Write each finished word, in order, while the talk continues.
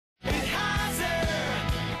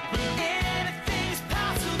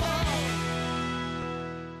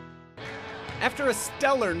After a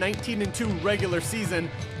stellar 19-2 regular season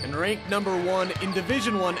and ranked #1 in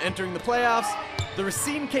Division I entering the playoffs, the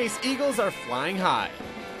Racine Case Eagles are flying high.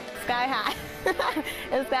 Sky high.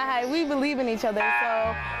 It's sky high. We believe in each other,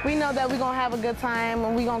 so we know that we're going to have a good time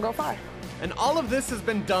and we're going to go far. And all of this has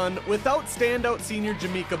been done without standout senior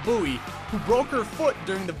Jameeka Bouie, who broke her foot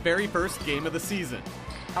during the very first game of the season.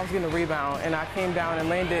 I was getting a rebound, and I came down and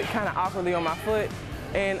landed kind of awkwardly on my foot.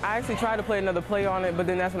 And I actually tried to play another play on it, but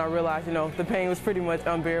then that's when I realized, the pain was pretty much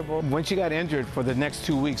unbearable. When she got injured for the next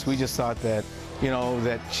 2 weeks, we just thought that,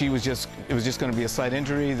 that it was just going to be a slight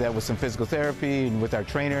injury, that with some physical therapy and with our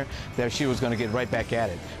trainer, that she was going to get right back at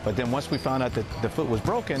it. But then once we found out that the foot was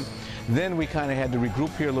broken, then we kind of had to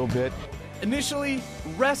regroup here a little bit. Initially,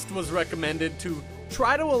 rest was recommended to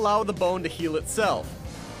try to allow the bone to heal itself.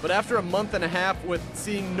 But after a month and a half with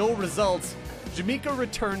seeing no results, Jameeka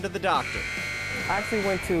returned to the doctor. I actually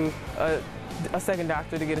went to a second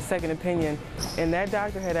doctor to get a second opinion, and that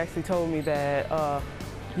doctor had actually told me that,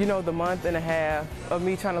 the month and a half of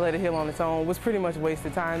me trying to let it heal on its own was pretty much a waste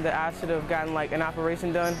of time, that I should have gotten like an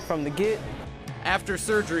operation done from the get. After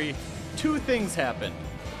surgery, two things happened.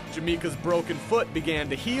 Jameeka's broken foot began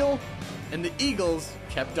to heal, and the Eagles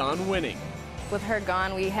kept on winning. With her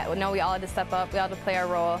gone, we all had to step up. We all had to play our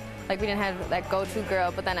role. Like, we didn't have that go-to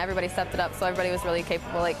girl, but then everybody stepped it up, so everybody was really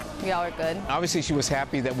capable. Like, we all were good. Obviously, she was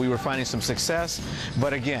happy that we were finding some success,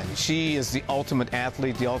 but again, she is the ultimate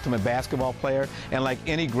athlete, the ultimate basketball player, and like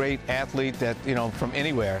any great athlete that, from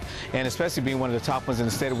anywhere, and especially being one of the top ones in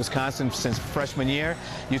the state of Wisconsin since freshman year,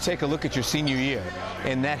 you take a look at your senior year,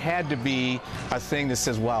 and that had to be a thing that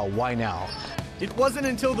says, wow, why now? It wasn't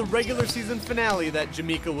until the regular season finale that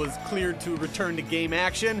Jameeka was cleared to return to game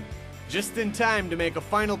action, just in time to make a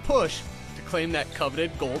final push to claim that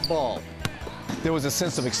coveted gold ball. There was a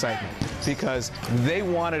sense of excitement because they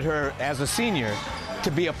wanted her as a senior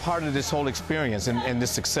to be a part of this whole experience and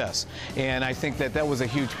this success. And I think that was a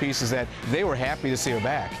huge piece, is that they were happy to see her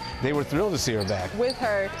back. They were thrilled to see her back. With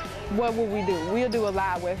her, what will we do? We'll do a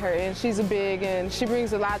lot with her, and she's big, and she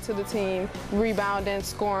brings a lot to the team, rebounding,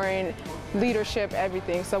 scoring, leadership,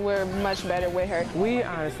 everything, so we're much better with her. We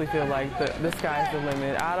honestly feel like the sky's the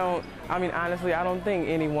limit. Honestly, I don't think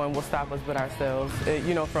anyone will stop us but ourselves,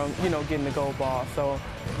 from, getting the gold ball. So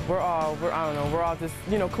we're all just,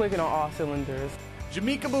 clicking on all cylinders.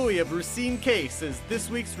 Jameeka Bouie of Racine Case is this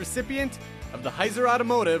week's recipient of the Heiser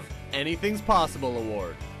Automotive Anything's Possible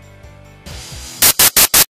Award.